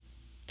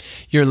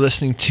You're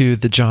listening to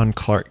the John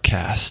Clark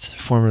Cast,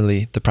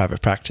 formerly the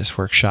Private Practice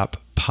Workshop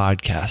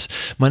podcast.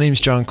 My name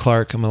is John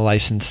Clark. I'm a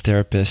licensed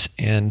therapist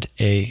and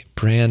a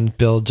brand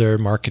builder,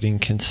 marketing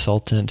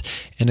consultant,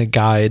 and a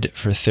guide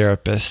for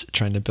therapists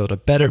trying to build a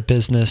better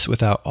business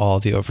without all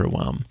the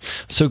overwhelm.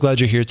 I'm so glad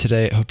you're here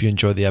today. I hope you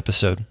enjoyed the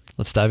episode.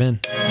 Let's dive in.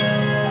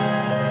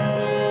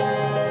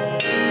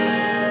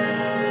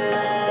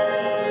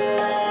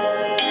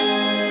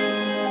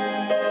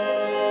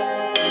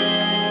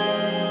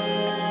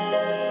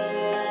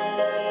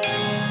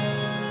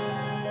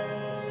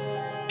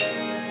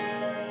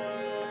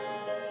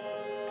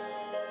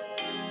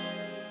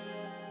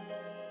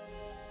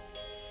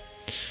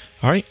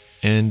 All right,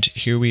 and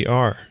here we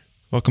are.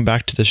 Welcome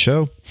back to the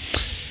show.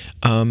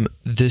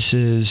 This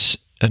is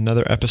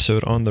another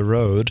episode on the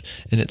road,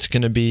 and it's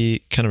going to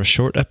be kind of a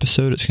short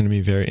episode. It's going to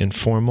be very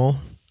informal.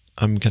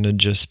 I'm going to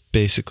just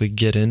basically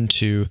get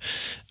into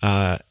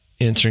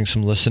answering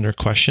some listener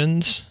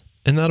questions,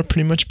 and that'll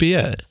pretty much be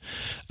it.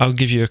 I'll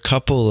give you a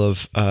couple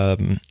of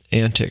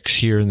antics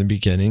here in the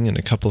beginning and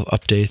a couple of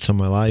updates on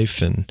my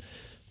life and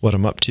what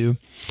I'm up to.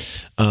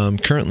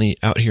 Currently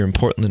out here in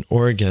Portland,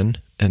 Oregon,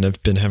 and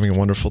I've been having a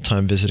wonderful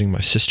time visiting my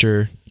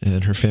sister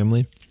and her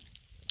family.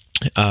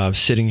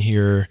 Sitting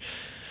here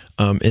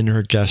in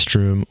her guest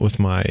room with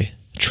my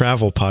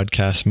travel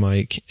podcast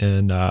mic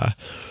and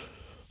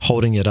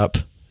holding it up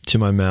to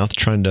my mouth,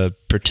 trying to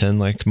pretend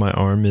like my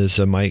arm is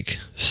a mic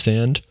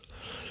stand.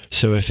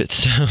 So if it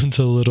sounds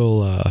a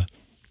little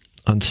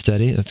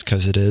unsteady, that's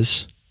because it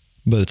is.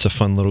 But it's a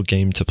fun little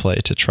game to play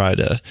to try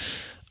to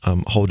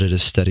hold it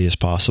as steady as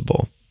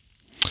possible.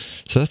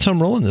 So that's how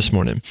I'm rolling this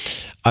morning.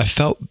 I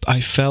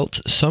felt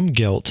some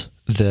guilt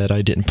that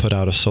I didn't put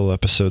out a solo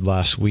episode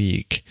last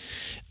week.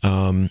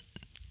 But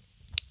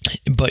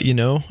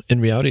in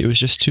reality, it was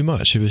just too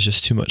much. It was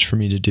just too much for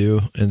me to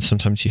do. And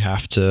sometimes you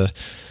have to,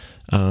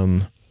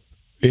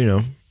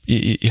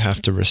 you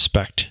have to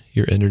respect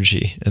your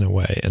energy in a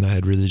way. And I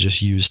had really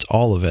just used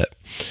all of it.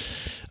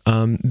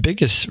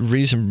 Biggest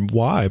reason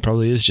why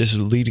probably is just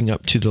leading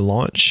up to the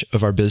launch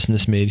of our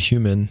Business Made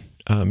Human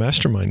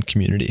mastermind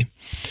community.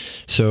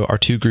 So our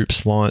two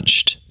groups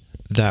launched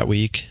that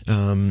week,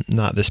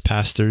 not this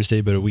past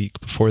Thursday, but a week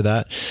before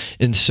that.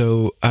 And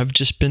so I've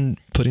just been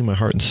putting my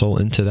heart and soul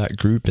into that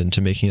group, into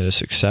making it a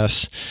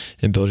success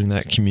and building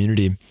that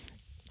community.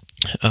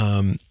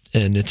 And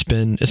it's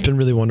been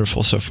really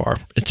wonderful so far.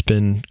 It's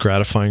been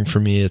gratifying for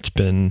me. It's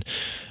been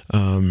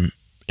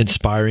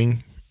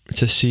inspiring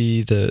to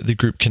see the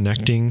group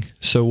connecting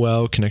so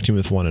well, connecting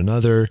with one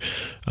another,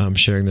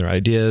 sharing their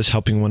ideas,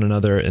 helping one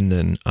another, and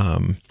then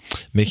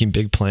making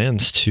big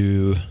plans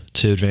to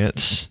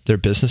advance their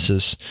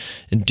businesses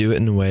and do it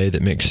in a way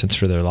that makes sense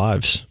for their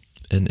lives,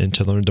 and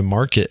to learn to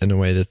market in a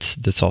way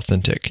that's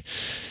authentic.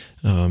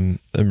 I'm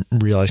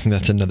realizing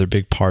that's another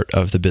big part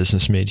of the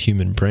Business Made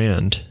Human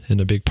brand and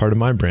a big part of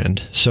my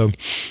brand. So,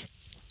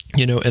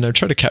 and I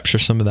try to capture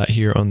some of that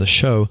here on the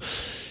show.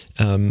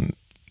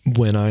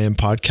 When I am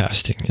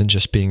podcasting and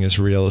just being as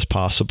real as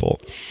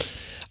possible.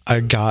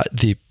 I got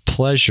the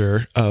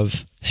pleasure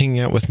of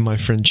hanging out with my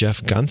friend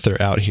Jeff Gunther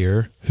out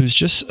here, who's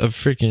just a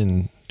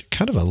freaking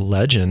kind of a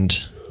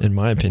legend, in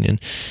my opinion,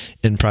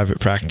 in private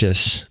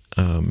practice,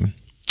 in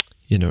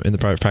the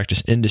private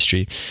practice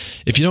industry.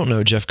 If you don't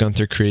know, Jeff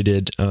Gunther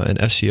created an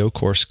SEO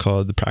course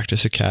called the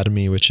Practice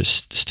Academy, which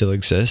still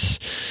exists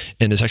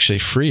and is actually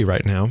free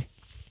right now.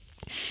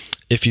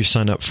 If you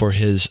sign up for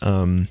his,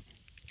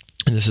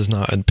 and this is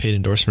not a paid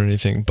endorsement or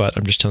anything, but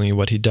I'm just telling you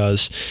what he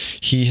does.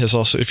 He has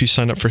also, if you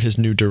sign up for his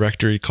new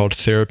directory called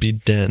Therapy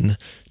Den,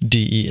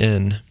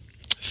 D-E-N,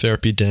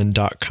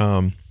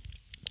 therapyden.com,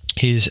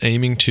 he's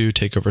aiming to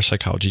take over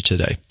Psychology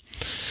Today,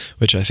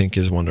 which I think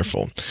is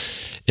wonderful.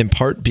 In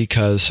part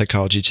because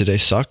Psychology Today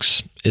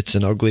sucks. It's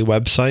an ugly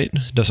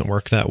website. It doesn't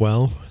work that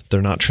well.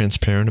 They're not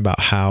transparent about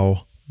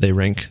how they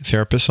rank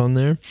therapists on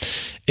there.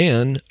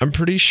 And I'm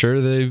pretty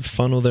sure they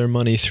funnel their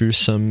money through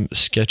some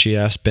sketchy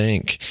ass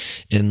bank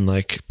in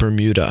like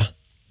Bermuda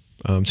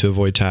to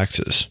avoid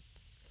taxes.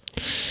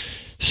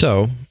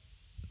 So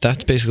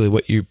that's basically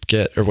what you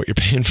get, or what you're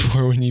paying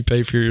for when you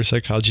pay for your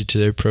Psychology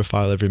Today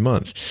profile every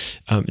month.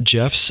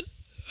 Jeff's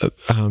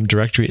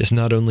directory is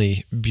not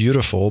only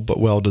beautiful, but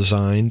well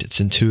designed.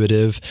 It's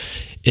intuitive.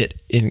 It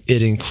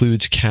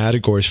includes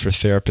categories for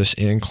therapists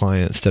and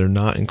clients that are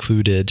not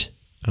included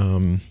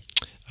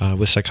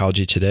with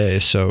Psychology Today.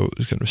 So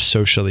kind of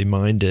socially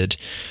minded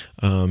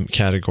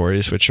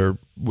categories, which are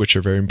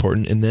very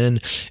important. And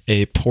then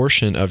a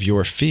portion of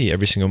your fee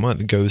every single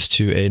month goes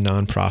to a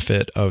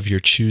nonprofit of your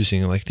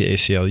choosing, like the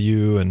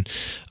ACLU and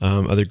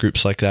other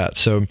groups like that.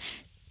 So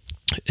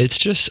it's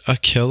just a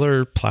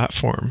killer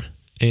platform.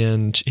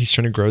 And he's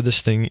trying to grow this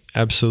thing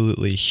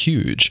absolutely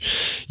huge.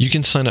 You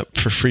can sign up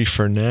for free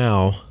for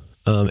now.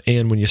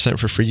 And when you sign up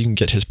for free, you can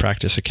get his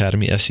Practice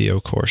Academy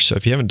SEO course. So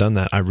if you haven't done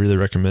that, I really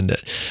recommend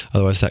it.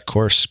 Otherwise, that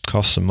course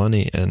costs some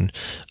money, and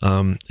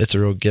it's a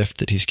real gift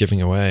that he's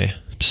giving away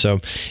So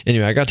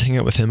anyway, I got to hang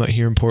out with him out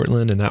here in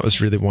Portland, and that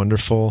was really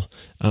wonderful.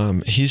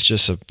 He's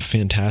just a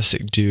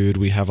fantastic dude.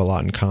 We have a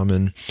lot in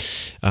common.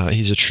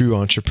 He's a true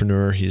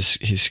entrepreneur.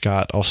 He's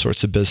got all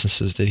sorts of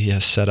businesses that he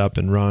has set up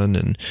and run,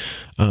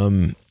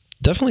 and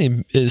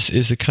definitely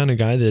is the kind of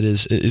guy that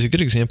is a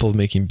good example of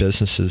making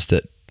businesses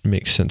that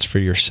make sense for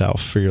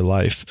yourself, for your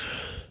life.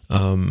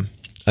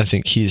 I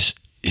think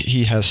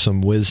he has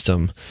some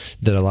wisdom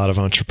that a lot of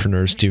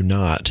entrepreneurs do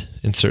not,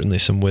 and certainly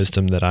some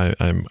wisdom that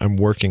I'm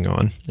working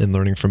on and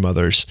learning from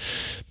others.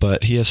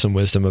 But he has some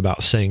wisdom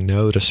about saying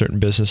no to certain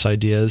business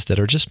ideas that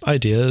are just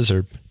ideas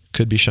or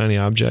could be shiny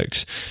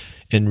objects,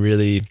 and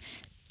really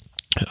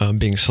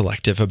being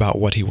selective about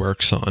what he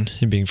works on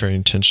and being very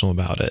intentional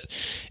about it,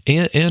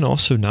 and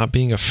also not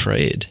being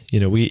afraid.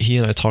 He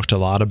and I talked a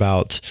lot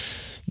about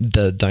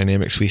the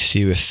dynamics we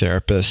see with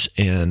therapists,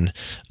 and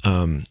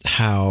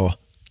how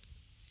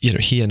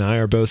he and I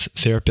are both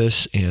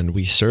therapists, and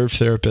we serve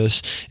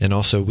therapists, and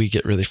also we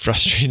get really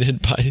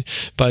frustrated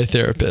by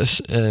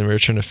therapists, and we were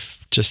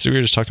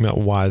just talking about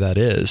why that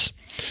is.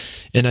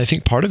 And I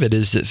think part of it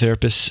is that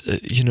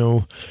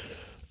therapists,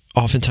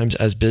 oftentimes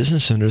as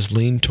business owners,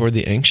 lean toward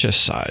the anxious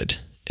side.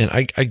 And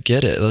I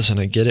get it. Listen,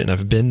 I get it, and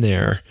I've been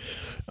there,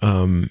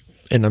 and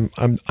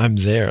I'm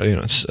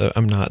there.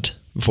 I'm not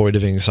void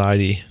of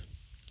anxiety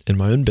in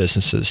my own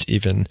businesses,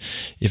 even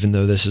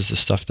though this is the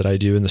stuff that I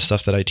do and the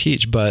stuff that I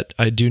teach. But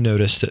I do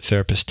notice that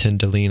therapists tend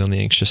to lean on the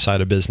anxious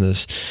side of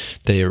business.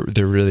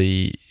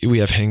 We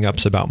have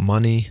hangups about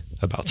money,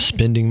 about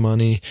spending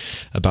money,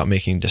 about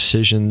making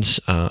decisions,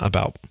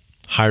 about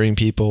hiring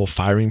people,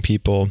 firing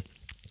people,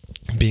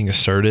 being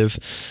assertive.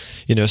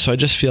 So I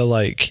just feel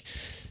like,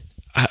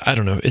 I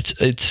don't know,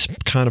 it's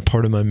kind of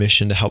part of my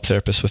mission to help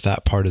therapists with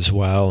that part as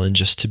well, and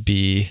just to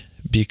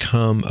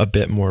become a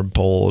bit more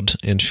bold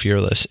and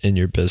fearless in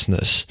your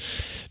business,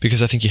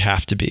 because I think you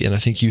have to be, and I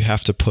think you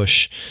have to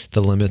push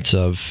the limits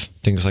of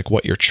things like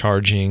what you're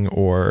charging,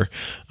 or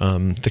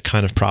the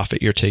kind of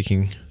profit you're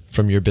taking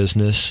from your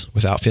business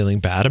without feeling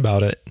bad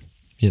about it,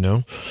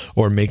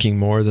 or making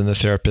more than the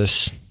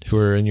therapists who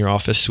are in your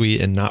office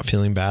suite and not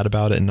feeling bad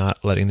about it and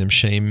not letting them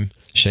shame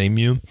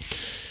you.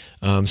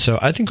 So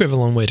I think we have a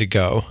long way to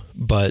go,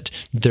 but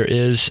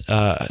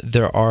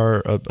there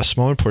are a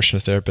smaller portion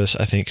of therapists,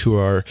 I think, who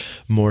are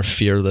more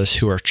fearless,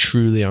 who are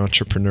truly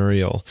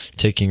entrepreneurial,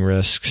 taking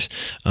risks,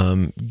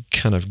 kind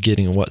of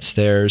getting what's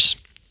theirs.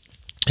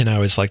 And I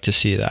always like to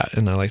see that,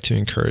 and I like to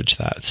encourage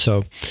that.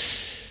 So,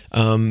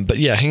 but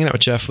yeah, hanging out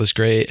with Jeff was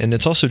great. And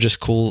it's also just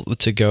cool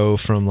to go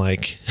from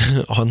like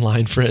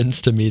online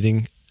friends to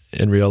meeting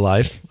in real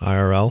life,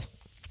 IRL.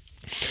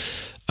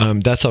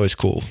 That's always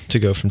cool to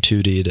go from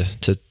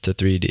 2D to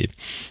 3D.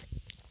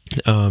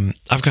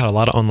 I've got a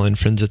lot of online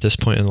friends at this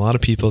point, and a lot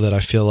of people that I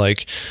feel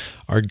like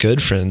are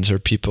good friends, or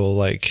people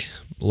like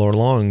Laura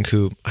Long,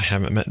 who I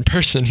haven't met in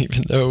person,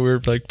 even though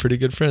we're like pretty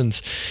good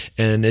friends.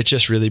 And it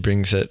just really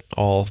brings it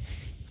all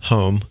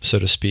home, so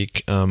to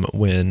speak,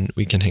 when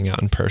we can hang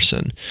out in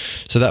person.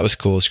 So that was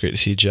cool. It's great to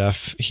see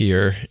Jeff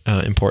here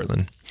in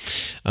Portland.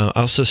 I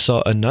also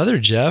saw another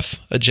Jeff,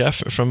 a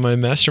Jeff from my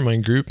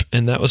mastermind group,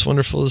 and that was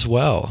wonderful as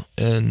well.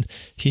 And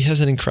he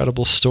has an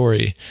incredible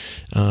story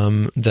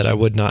that I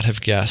would not have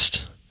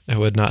guessed. I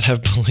would not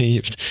have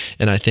believed.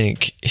 And I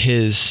think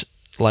his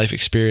life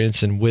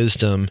experience and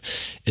wisdom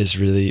is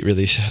really,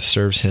 really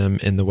serves him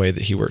in the way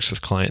that he works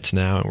with clients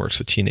now and works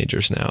with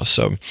teenagers now.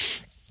 So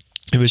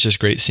it was just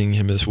great seeing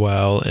him as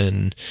well.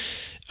 And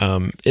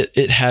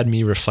it had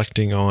me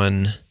reflecting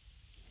on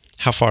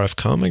how far I've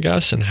come, I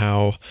guess, and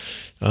how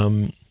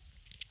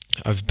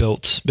I've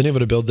been able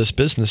to build this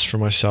business for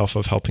myself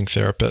of helping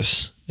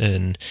therapists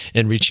and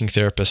reaching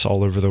therapists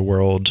all over the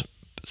world,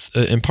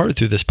 in part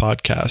through this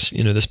podcast.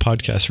 This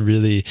podcast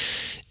really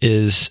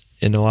is,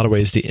 in a lot of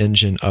ways, the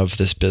engine of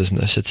this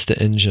business. It's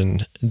the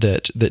engine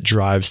that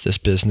drives this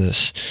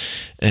business,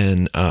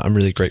 and I'm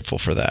really grateful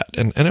for that.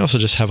 And I also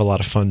just have a lot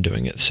of fun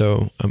doing it.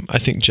 So I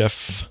think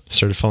Jeff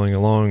started following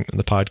along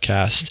the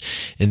podcast,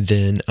 and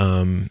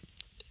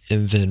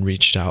then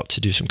reached out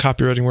to do some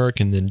copywriting work,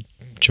 and then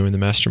joined the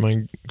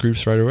mastermind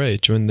groups right away,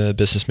 joined the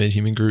Business Made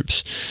Human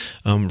groups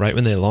right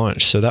when they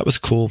launched. So that was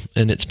cool.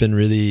 And it's been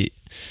really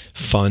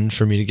fun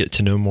for me to get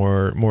to know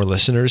more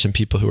listeners and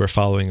people who are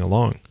following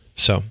along.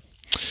 So,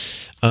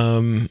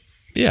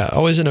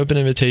 always an open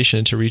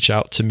invitation to reach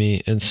out to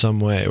me in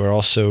some way. We're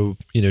also,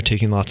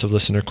 taking lots of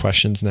listener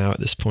questions now at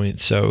this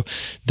point. So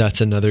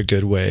that's another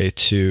good way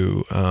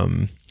to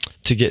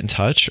get in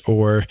touch.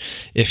 Or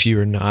if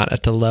you're not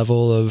at the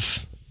level of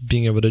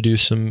being able to do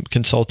some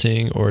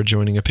consulting or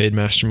joining a paid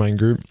mastermind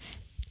group,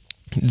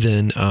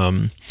 then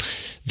asking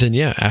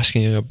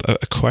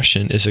a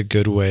question is a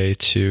good way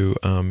to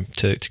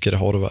get a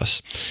hold of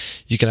us.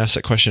 You can ask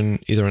that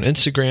question either on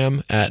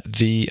Instagram at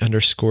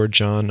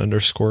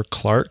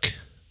 @the_John_Clark.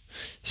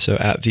 So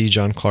at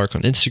 @the_John_Clark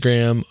on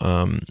Instagram.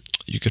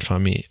 You could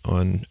find me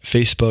on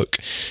Facebook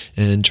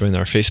and join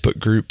our Facebook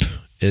group.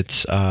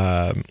 It's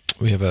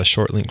we have a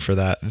short link for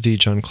that,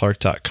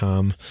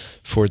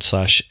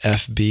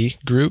 thejohnclark.com/FB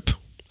group.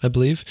 I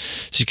believe.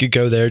 So you could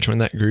go there, join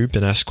that group,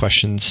 and ask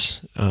questions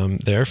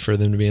there for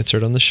them to be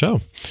answered on the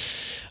show.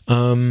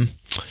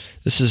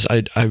 This is,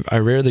 I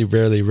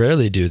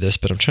rarely do this,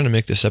 but I'm trying to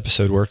make this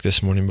episode work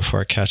this morning before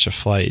I catch a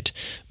flight.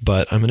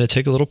 But I'm going to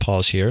take a little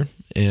pause here,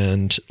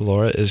 and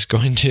Laura is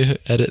going to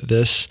edit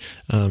this.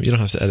 You don't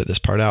have to edit this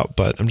part out,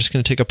 but I'm just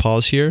going to take a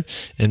pause here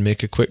and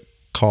make a quick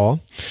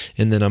call,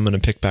 and then I'm going to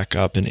pick back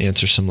up and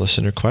answer some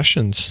listener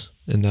questions.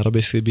 And that'll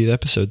basically be the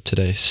episode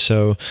today.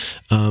 So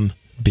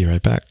be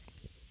right back.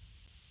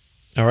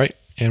 All right,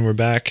 and we're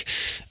back.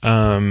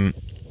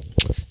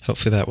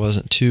 Hopefully that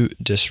wasn't too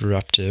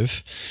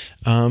disruptive.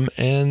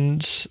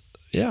 And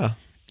yeah,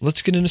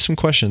 let's get into some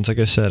questions. Like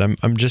I said,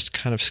 I'm just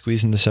kind of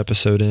squeezing this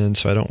episode in,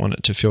 so I don't want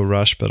it to feel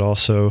rushed, but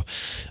also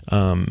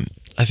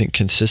I think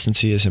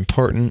consistency is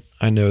important.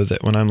 I know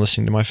that when I'm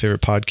listening to my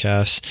favorite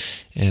podcasts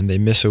and they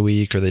miss a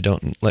week or they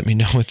don't let me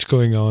know what's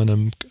going on,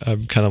 I'm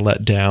kind of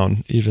let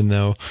down, even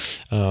though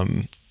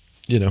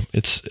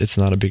it's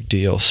not a big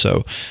deal.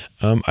 So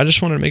I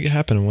just wanted to make it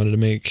happen. I wanted to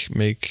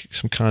make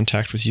some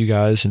contact with you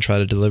guys and try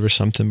to deliver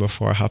something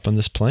before I hop on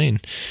this plane.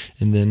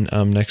 And then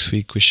next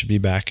week we should be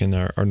back in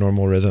our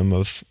normal rhythm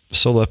of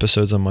solo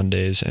episodes on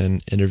Mondays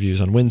and interviews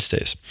on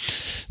Wednesdays.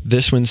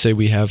 This Wednesday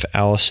we have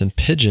Allison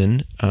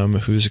Pigeon,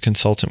 who's a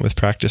consultant with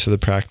Practice of the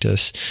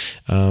Practice.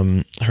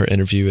 Her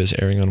interview is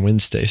airing on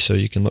Wednesday, so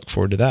you can look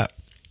forward to that.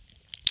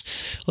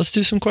 Let's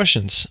do some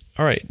questions.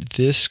 All right,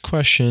 this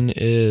question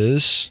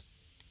is,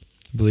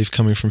 I believe,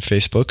 coming from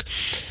Facebook.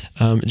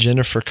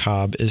 Jennifer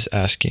Cobb is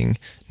asking,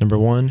 number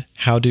 1,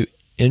 how do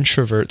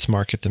introverts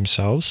market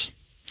themselves?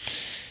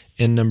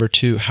 And number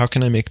 2, how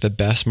can I make the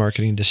best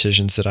marketing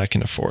decisions that I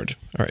can afford?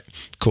 All right,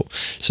 cool.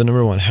 So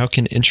number 1, how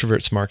can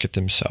introverts market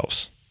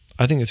themselves?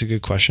 I think it's a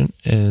good question.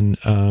 And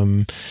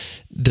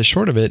the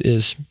short of it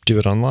is do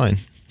it online.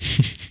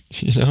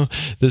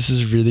 This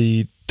is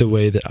really the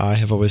way that I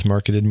have always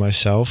marketed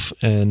myself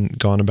and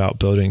gone about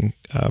building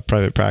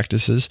private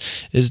practices,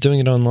 is doing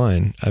it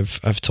online.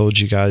 I've told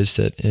you guys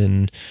that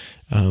in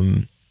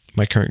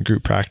my current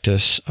group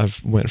practice,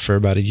 I've went for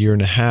about 1.5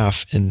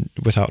 years and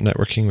without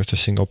networking with a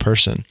single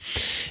person.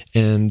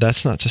 And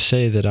that's not to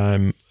say that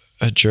I'm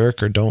a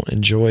jerk or don't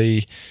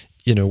enjoy,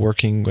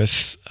 working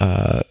with,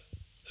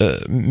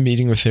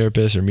 meeting with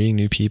therapists or meeting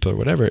new people or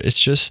whatever. It's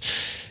just,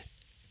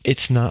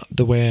 it's not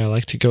the way I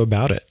like to go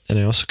about it. And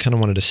I also kind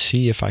of wanted to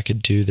see if I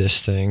could do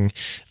this thing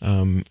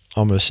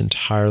almost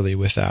entirely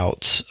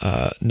without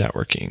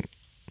networking.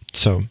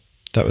 So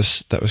that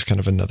was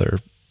kind of another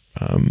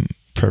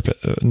purpose,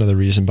 another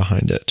reason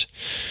behind it.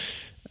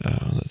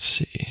 Let's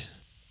see.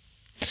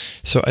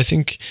 So I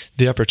think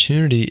the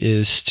opportunity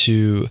is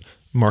to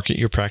market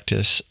your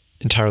practice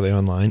entirely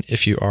online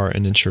if you are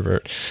an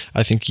introvert.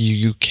 I think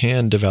you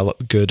can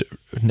develop good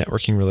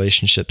networking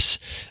relationships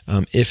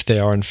if they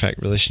are in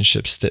fact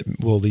relationships that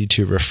will lead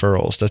to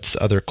referrals. That's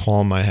the other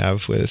qualm I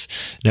have with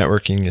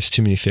networking, is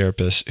too many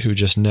therapists who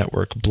just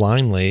network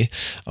blindly,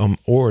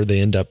 or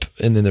they end up,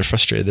 and then they're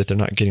frustrated that they're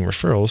not getting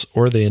referrals,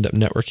 or they end up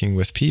networking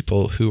with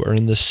people who are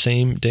in the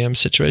same damn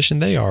situation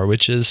they are,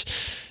 which is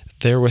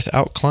they're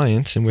without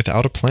clients and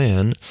without a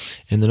plan,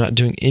 and they're not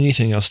doing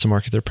anything else to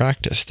market their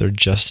practice. They're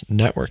just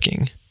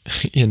networking.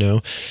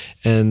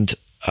 And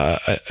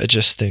I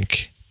just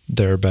think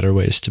there are better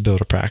ways to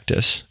build a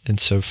practice. And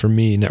so for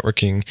me,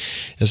 networking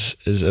is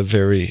a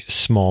very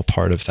small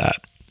part of that.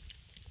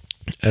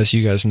 As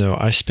you guys know,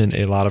 I spend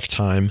a lot of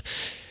time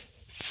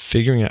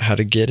figuring out how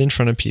to get in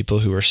front of people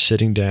who are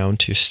sitting down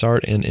to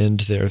start and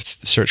end their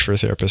search for a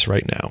therapist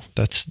right now.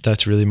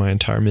 That's really my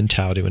entire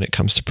mentality when it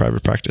comes to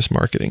private practice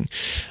marketing,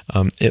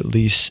 at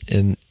least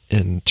in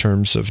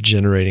terms of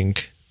generating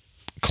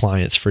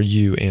clients for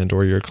you and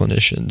or your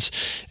clinicians.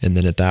 And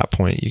then at that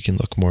point you can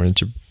look more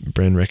into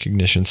brand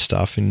recognition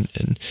stuff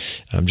and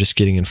just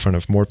getting in front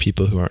of more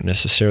people who aren't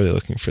necessarily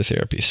looking for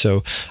therapy.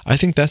 So I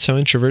think that's how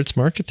introverts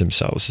market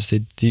themselves, is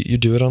you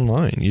do it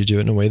online. You do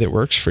it in a way that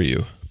works for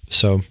you.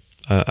 So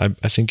I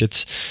think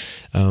it's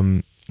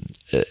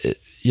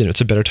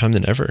it's a better time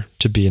than ever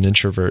to be an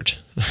introvert,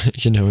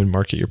 and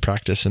market your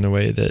practice in a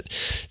way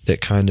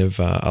that kind of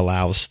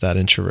allows that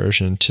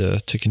introversion to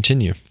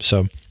continue.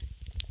 So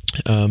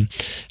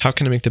how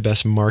can I make the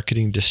best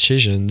marketing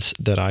decisions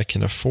that I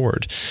can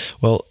afford?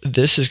 Well,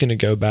 this is going to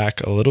go back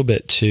a little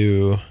bit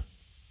to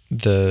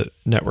the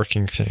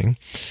networking thing,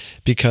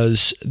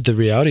 because the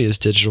reality is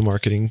digital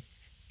marketing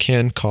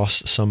can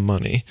cost some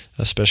money,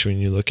 especially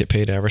when you look at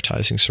paid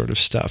advertising sort of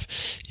stuff.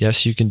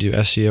 Yes, you can do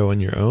SEO on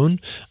your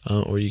own,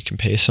 or you can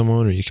pay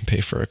someone, or you can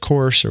pay for a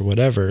course or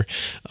whatever.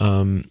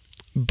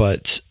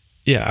 But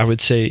yeah, I would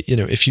say,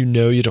 if you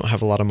don't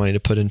have a lot of money to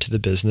put into the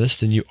business,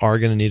 then you are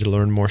going to need to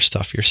learn more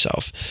stuff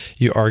yourself.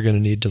 You are going to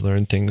need to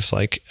learn things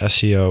like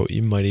SEO.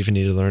 You might even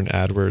need to learn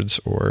AdWords,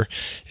 or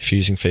if you're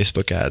using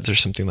Facebook ads or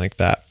something like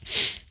that,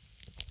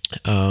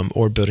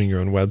 or building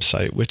your own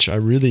website, which I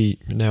really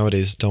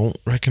nowadays don't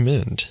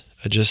recommend.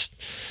 It's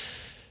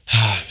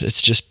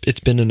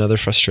been another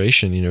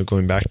frustration,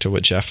 going back to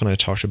what Jeff and I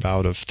talked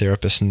about, of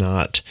therapists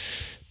not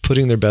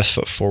putting their best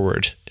foot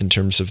forward in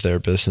terms of their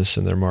business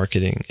and their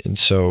marketing. And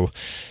so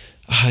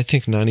I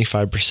think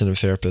 95% of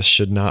therapists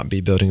should not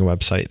be building a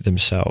website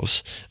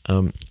themselves.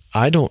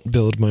 I don't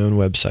build my own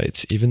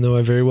websites, even though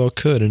I very well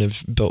could and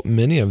have built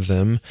many of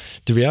them.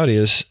 The reality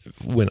is,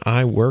 when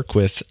I work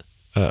with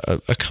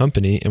a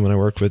company, and when I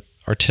work with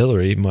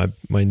Artillery,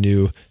 my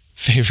new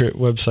favorite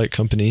website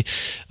company,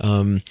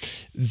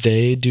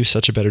 they do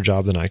such a better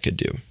job than I could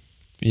do.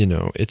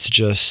 It's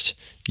just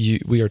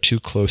we are too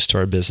close to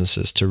our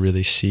businesses to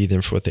really see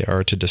them for what they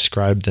are, to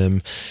describe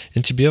them,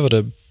 and to be able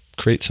to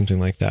create something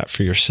like that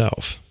for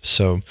yourself.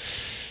 So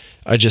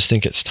I just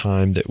think it's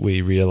time that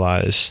we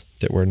realize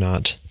that we're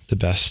not the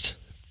best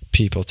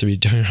people to be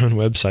doing our own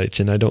websites.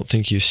 And I don't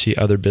think you see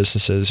other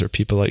businesses or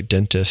people like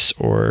dentists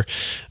or,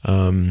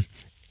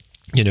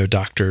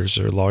 doctors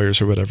or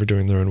lawyers or whatever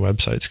doing their own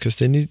websites, because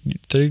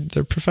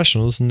they're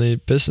professionals and they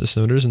business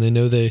owners, and they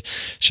know they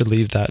should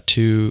leave that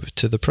to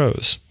the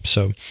pros.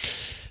 So,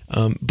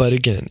 but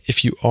again,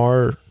 if you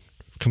are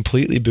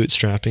completely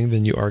bootstrapping,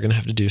 then you are going to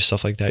have to do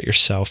stuff like that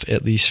yourself,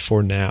 at least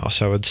for now.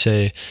 So I would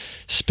say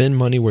spend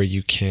money where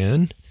you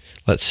can.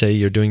 Let's say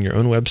you're doing your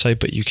own website,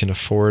 but you can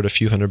afford a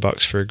few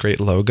 $100 for a great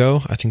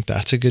logo. I think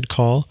that's a good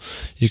call.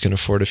 You can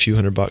afford a few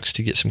 $100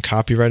 to get some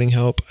copywriting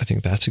help. I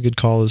think that's a good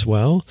call as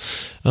well.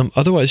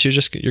 Otherwise,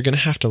 you're going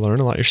to have to learn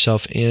a lot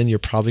yourself, and you're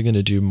probably going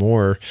to do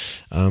more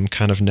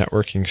kind of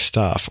networking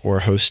stuff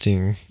or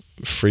hosting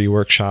free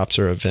workshops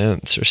or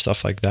events or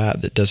stuff like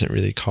that doesn't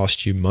really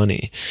cost you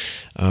money.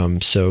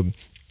 So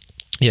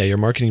yeah, your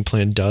marketing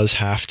plan does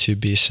have to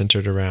be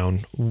centered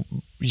around,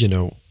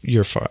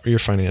 your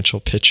financial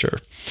picture.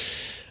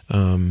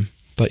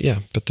 But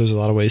there's a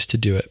lot of ways to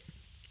do it.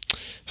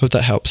 Hope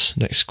that helps.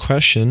 Next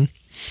question.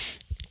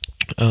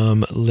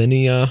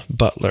 Linnea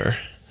Butler.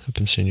 Hope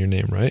I'm saying your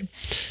name right.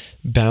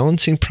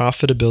 Balancing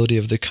profitability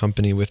of the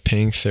company with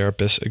paying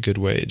therapists a good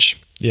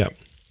wage. Yeah.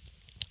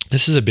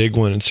 This is a big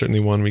one, and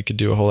certainly one we could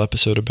do a whole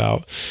episode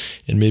about,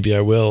 and maybe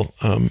I will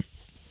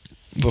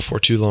before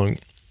too long.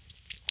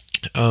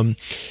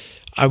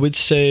 I would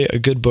say a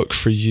good book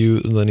for you,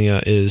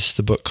 Linnea, is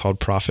the book called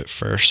Profit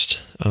First.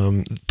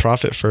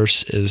 Profit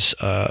First is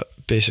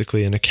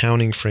basically an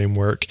accounting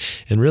framework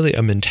and really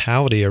a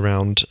mentality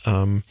around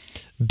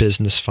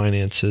business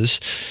finances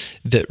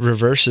that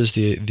reverses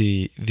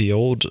the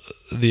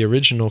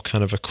original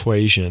kind of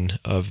equation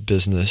of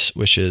business,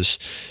 which is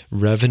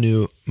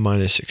revenue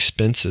minus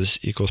expenses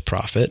equals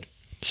profit.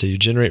 So you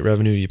generate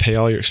revenue, you pay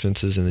all your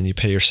expenses, and then you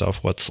pay yourself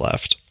what's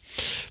left.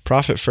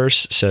 Profit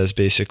First says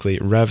basically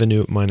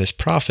revenue minus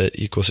profit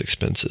equals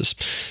expenses.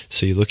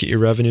 So you look at your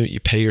revenue, you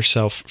pay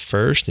yourself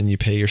first, and you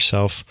pay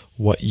yourself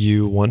what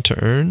you want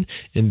to earn,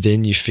 and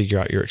then you figure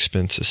out your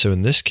expenses. So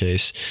in this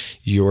case,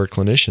 your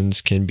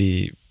clinicians can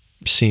be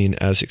seen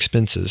as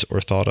expenses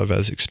or thought of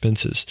as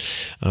expenses,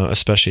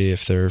 especially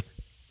if they're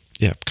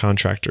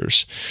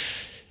contractors.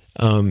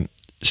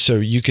 So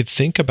you could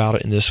think about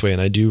it in this way, and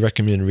I do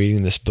recommend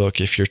reading this book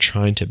if you're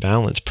trying to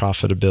balance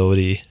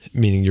profitability,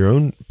 meaning your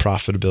own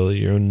profitability,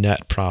 your own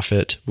net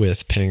profit,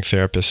 with paying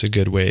therapists a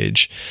good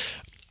wage.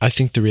 I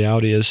think the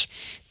reality is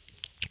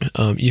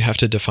you have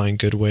to define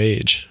good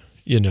wage,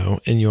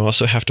 and you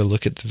also have to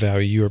look at the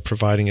value you are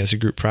providing as a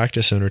group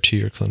practice owner to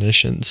your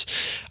clinicians.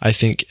 I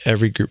think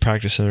every group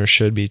practice owner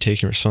should be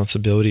taking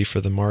responsibility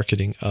for the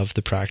marketing of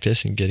the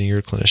practice and getting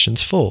your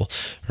clinicians full,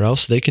 or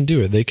else they can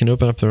do it. They can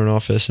open up their own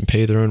office and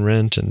pay their own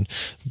rent and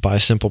buy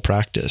simple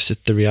practice.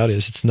 The reality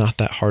is it's not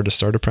that hard to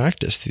start a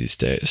practice these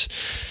days.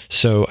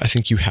 So I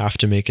think you have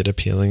to make it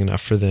appealing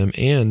enough for them,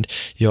 and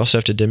you also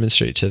have to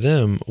demonstrate to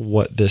them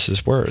what this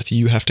is worth.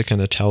 You have to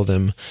kind of tell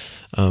them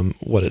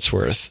what it's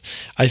worth.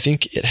 I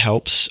think it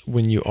helps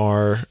when you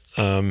are,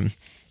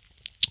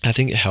 I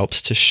think it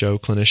helps to show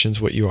clinicians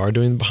what you are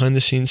doing behind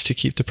the scenes to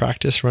keep the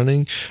practice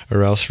running,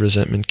 or else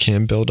resentment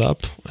can build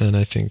up. And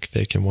I think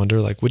they can wonder,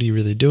 like, what are you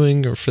really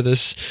doing, or for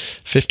this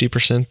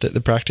 50% that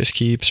the practice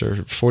keeps,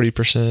 or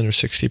 40% or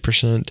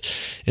 60%.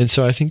 And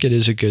so I think it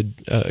is a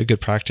good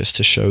practice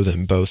to show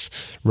them both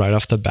right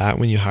off the bat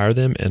when you hire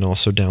them, and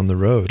also down the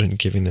road, and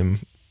giving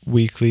them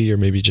weekly or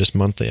maybe just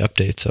monthly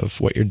updates of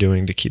what you're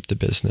doing to keep the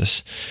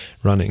business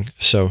running.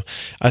 So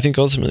I think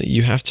ultimately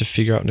you have to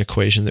figure out an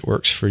equation that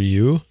works for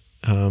you.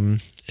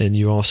 And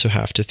you also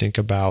have to think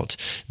about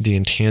the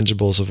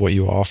intangibles of what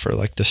you offer,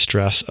 like the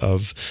stress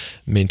of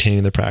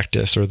maintaining the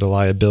practice, or the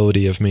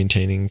liability of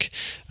maintaining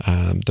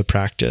the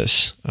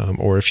practice.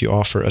 Or if you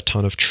offer a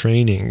ton of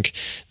training,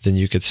 then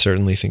you could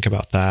certainly think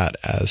about that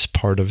as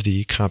part of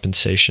the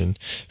compensation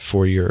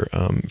for your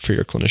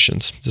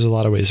clinicians. There's a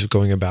lot of ways of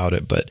going about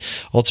it, but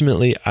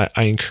ultimately,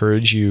 I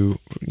encourage you,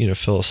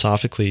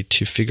 philosophically,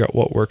 to figure out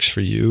what works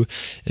for you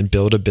and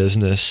build a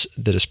business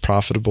that is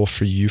profitable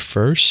for you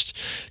first,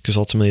 because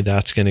ultimately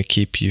that's going to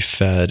keep you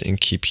fed and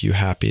keep you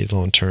happy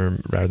long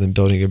term, rather than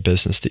building a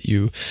business that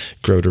you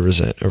grow to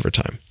resent over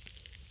time.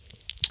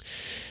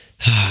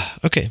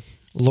 Okay,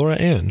 Laura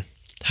Ann,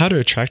 how to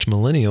attract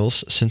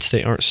millennials since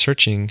they aren't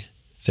searching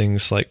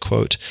things like,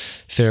 quote,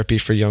 therapy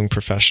for young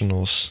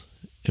professionals,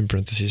 in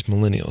parentheses,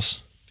 millennials,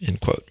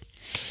 end quote.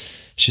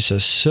 She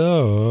says,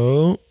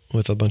 so,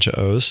 with a bunch of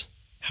O's,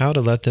 how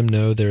to let them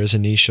know there is a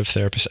niche of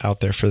therapists out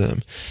there for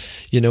them.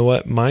 You know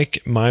what?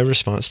 My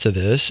response to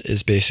this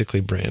is basically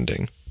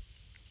branding.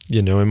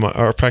 And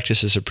our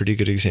practice is a pretty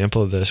good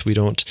example of this. We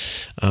don't,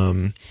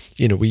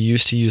 we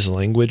used to use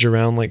language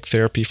around like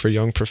therapy for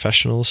young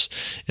professionals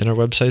in our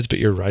websites, but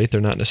you're right.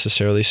 They're not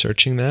necessarily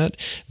searching that.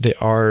 They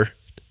are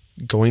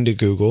going to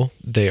Google.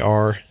 They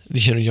are,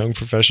 young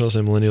professionals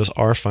and millennials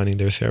are finding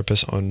their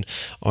therapists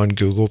on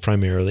Google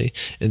primarily.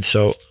 And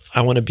so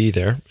I want to be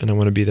there, and I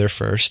want to be there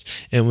first.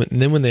 And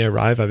then when they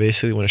arrive, I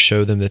basically want to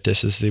show them that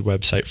this is the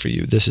website for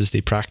you. This is the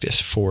practice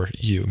for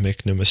you.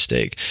 Make no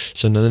mistake.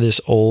 So none of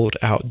this old,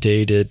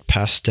 outdated,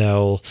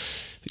 pastel,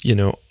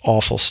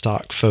 awful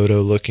stock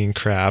photo looking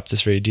crap,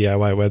 this very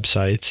DIY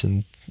websites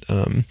and,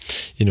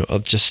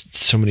 just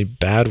so many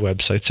bad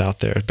websites out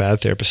there, bad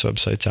therapist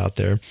websites out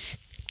there.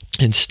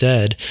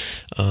 Instead,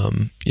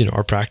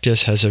 our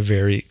practice has a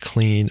very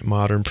clean,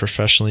 modern,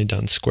 professionally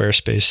done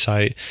Squarespace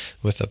site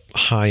with a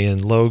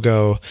high-end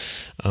logo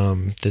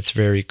that's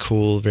very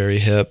cool, very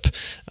hip.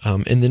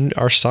 And then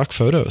our stock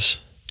photos.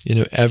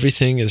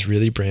 Everything is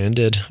really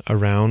branded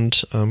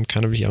around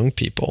kind of young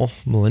people,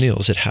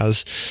 millennials. It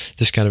has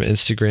this kind of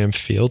Instagram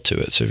feel to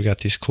it. So we've got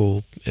these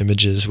cool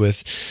images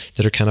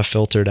that are kind of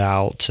filtered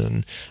out,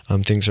 and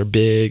things are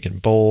big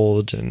and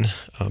bold and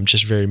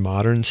just very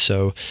modern.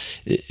 So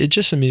it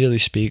just immediately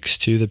speaks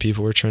to the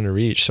people we're trying to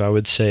reach. So I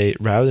would say,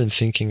 rather than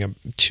thinking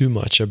too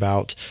much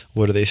about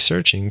what are they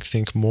searching,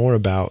 think more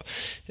about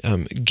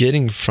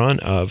getting in front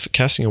of,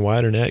 casting a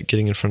wider net,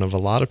 getting in front of a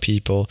lot of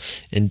people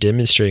and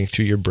demonstrating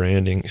through your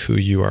branding who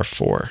you are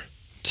for.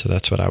 So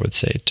that's what I would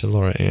say to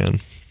Laura Ann.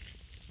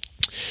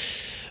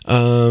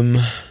 How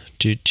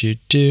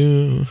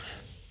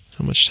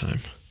much time?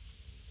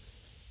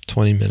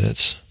 20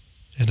 minutes,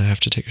 and I have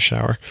to take a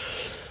shower.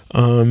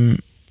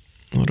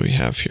 What do we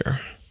have here?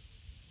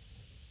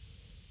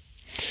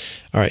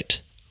 All right,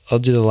 I'll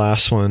do the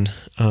last one.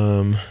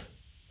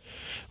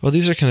 Well,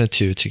 these are kind of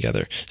two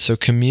together. So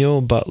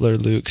Camille Butler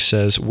Luke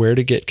says, where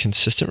to get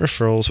consistent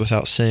referrals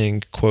without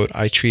saying, quote,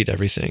 I treat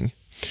everything.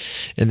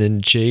 And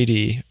then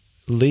JD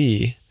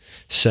Lee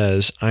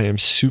says, I am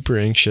super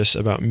anxious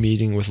about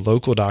meeting with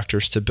local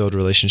doctors to build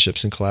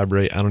relationships and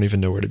collaborate. I don't even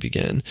know where to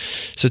begin.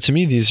 So to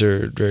me, these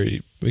are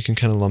we can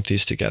kind of lump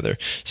these together.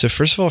 So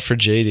first of all, for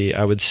JD,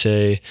 I would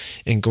say,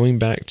 and going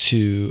back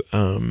to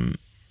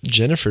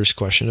Jennifer's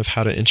question of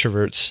how do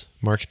introverts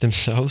market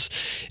themselves,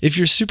 if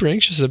you're super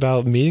anxious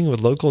about meeting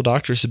with local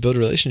doctors to build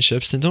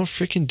relationships, then don't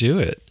freaking do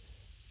it.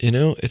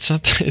 It's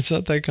not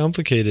that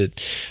complicated.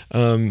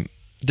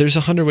 There's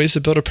 100 ways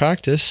to build a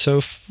practice,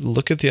 so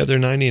look at the other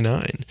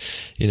 99.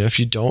 If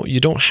you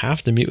don't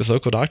have to meet with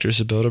local doctors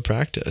to build a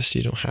practice.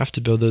 You don't have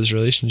to build those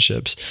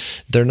relationships.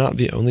 They're not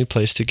the only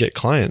place to get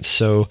clients.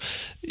 So,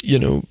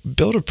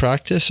 build a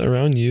practice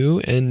around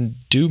you and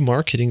do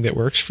marketing that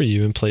works for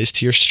you and plays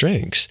to your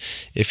strengths.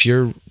 If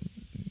you're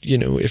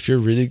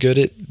really good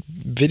at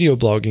video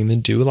blogging,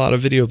 then do a lot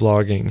of video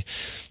blogging.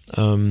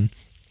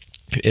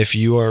 If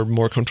you are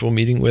more comfortable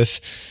meeting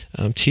with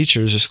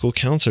teachers or school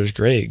counselors,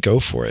 great, go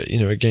for it.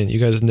 Again, you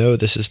guys know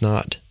this is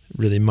not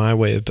really my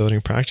way of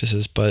building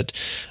practices, but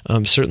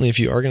certainly if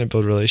you are going to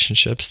build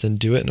relationships, then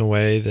do it in a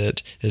way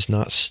that is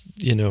not,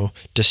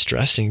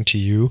 distressing to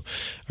you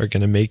or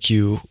going to make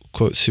you,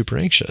 quote, super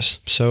anxious.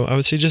 So I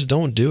would say just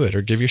don't do it,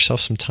 or give yourself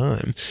some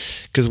time,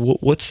 because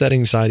what's that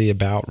anxiety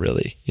about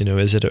really?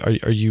 Is it,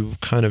 are you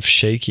kind of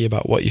shaky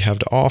about what you have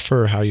to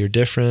offer or how you're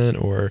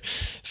different, or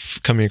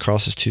coming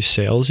across as too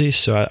salesy?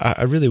 So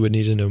I really would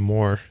need to know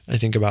more, I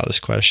think, about this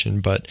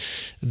question. But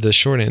the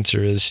short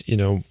answer is,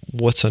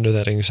 what's under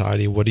that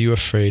anxiety? What are you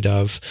afraid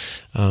of?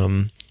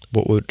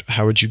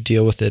 How would you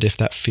deal with it if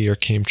that fear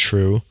came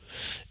true?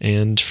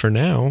 And for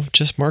now,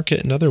 just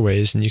market in other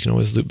ways, and you can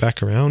always loop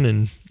back around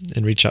and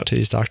reach out to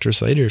these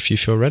doctors later if you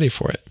feel ready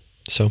for it.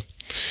 So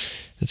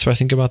that's what I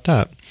think about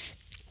that.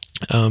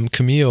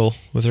 Camille,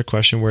 with her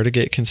question, where to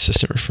get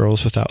consistent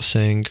referrals without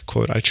saying,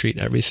 quote, I treat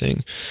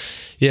everything.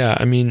 Yeah,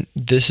 I mean,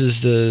 this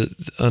is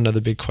another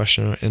big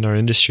question in our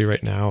industry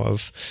right now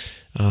of,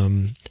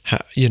 how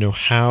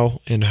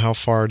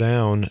far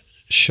down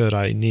should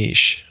I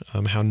niche?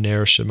 How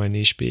narrow should my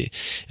niche be?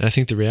 And I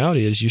think the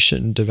reality is you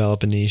shouldn't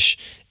develop a niche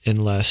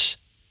unless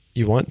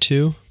you want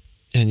to,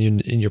 and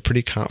you're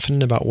pretty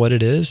confident about what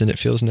it is and it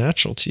feels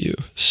natural to you.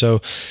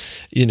 So,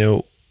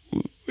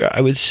 I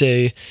would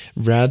say,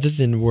 rather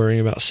than worrying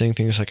about saying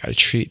things like I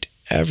treat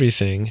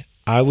everything,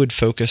 I would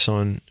focus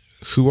on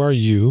who are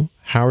you,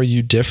 how are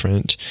you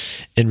different,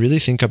 and really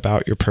think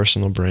about your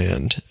personal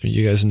brand.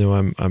 You guys know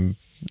I'm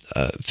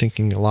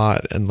thinking a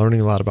lot and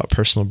learning a lot about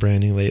personal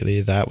branding lately.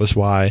 That was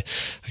why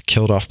I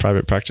killed off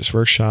Private Practice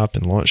Workshop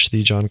and launched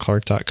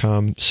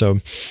thejohnclark.com.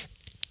 So,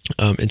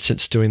 and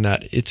since doing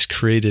that, it's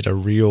created a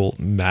real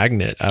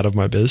magnet out of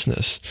my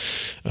business.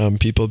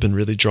 People have been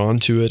really drawn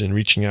to it and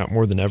reaching out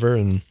more than ever,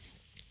 and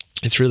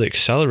it's really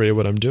accelerated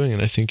what I'm doing.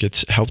 And I think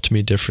it's helped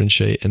me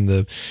differentiate in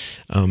the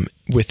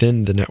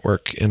within the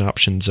network and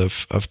options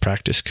of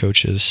practice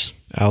coaches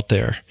out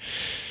there.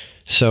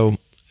 So,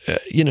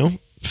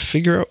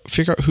 figure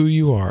out who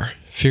you are.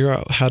 Figure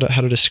out how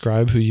to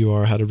describe who you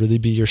are, how to really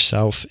be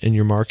yourself in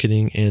your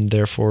marketing and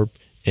therefore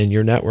in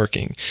your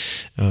networking,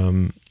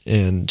 and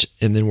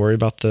then worry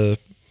about the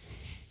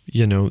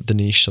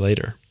niche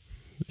later.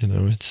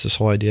 It's this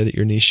whole idea that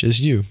your niche is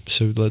you.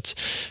 So let's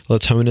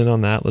hone in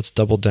on that. Let's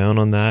double down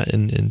on that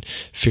and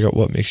figure out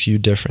what makes you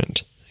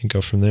different and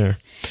go from there.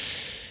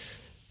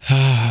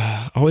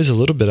 Always a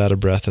little bit out of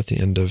breath at the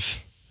end of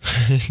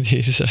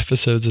these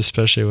episodes,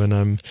 especially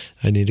when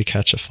I need to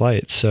catch a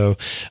flight. So,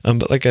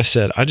 but like I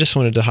said, I just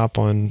wanted to hop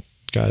on,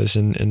 guys,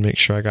 and make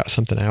sure I got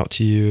something out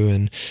to you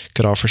and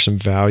could offer some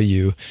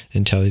value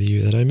and tell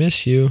you that I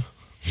miss you.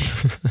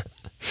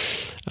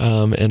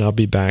 And I'll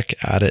be back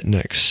at it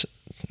next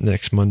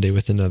Monday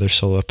with another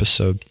solo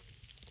episode.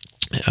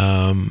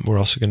 We're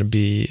also going to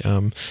be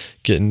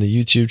getting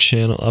the YouTube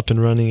channel up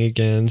and running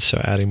again, so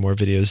adding more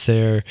videos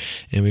there,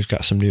 and we've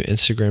got some new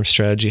Instagram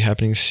strategy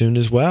happening soon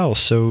as well.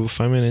 So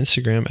find me on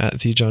Instagram at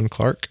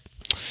TheJohnClark.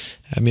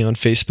 Add me on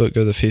Facebook.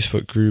 Go to the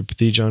Facebook group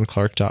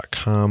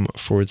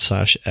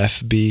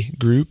thejohnclark.com/FB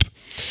group.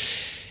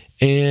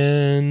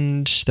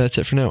 And that's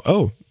it for now.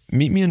 Oh,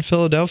 meet me in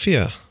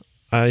Philadelphia.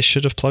 I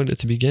should have plugged at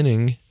the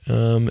beginning.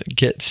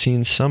 Get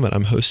Seen Summit.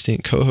 I'm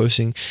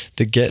co-hosting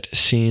the Get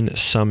Seen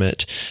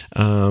Summit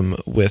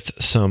with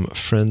some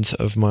friends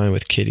of mine,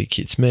 with Katie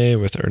Keats-May,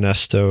 with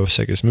Ernesto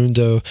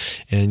Segismundo,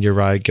 and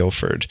Uriah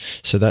Guilford.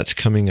 So that's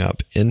coming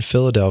up in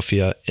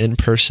Philadelphia,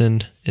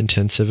 in-person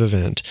intensive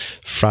event,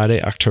 Friday,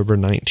 October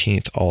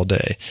 19th, all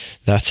day.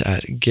 That's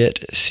at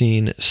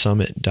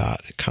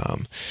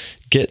GetSeenSummit.com.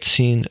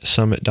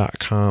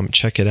 GetSeenSummit.com.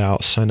 Check it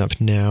out. Sign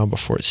up now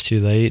before it's too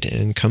late,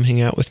 and come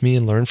hang out with me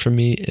and learn from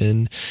me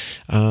in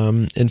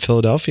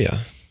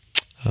Philadelphia.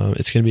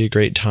 It's going to be a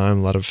great time.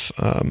 A lot of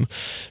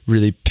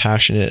really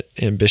passionate,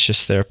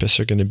 ambitious therapists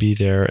are going to be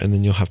there, and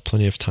then you'll have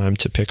plenty of time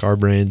to pick our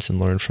brains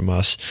and learn from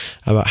us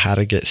about how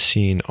to get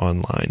seen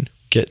online.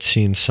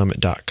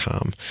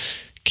 GetSeenSummit.com.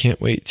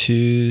 Can't wait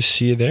to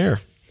see you there.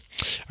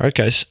 All right,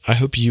 guys, I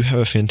hope you have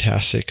a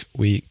fantastic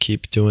week.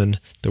 Keep doing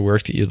the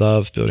work that you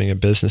love, building a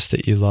business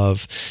that you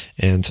love,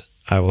 and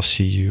I will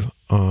see you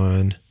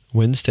on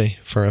Wednesday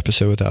for our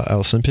episode with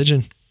Allison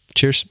Pigeon.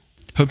 Cheers.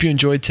 Hope you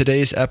enjoyed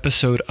today's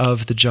episode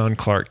of the John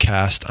Clark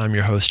Cast. I'm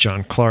your host,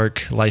 John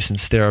Clark,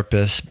 licensed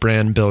therapist,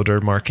 brand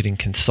builder, marketing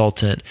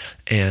consultant,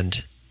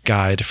 and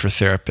guide for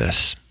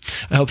therapists.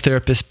 I help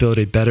therapists build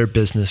a better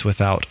business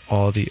without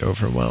all the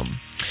overwhelm.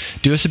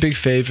 Do us a big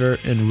favor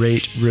and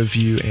rate,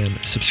 review, and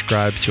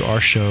subscribe to our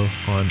show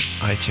on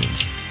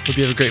iTunes. Hope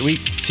you have a great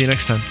week. See you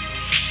next time.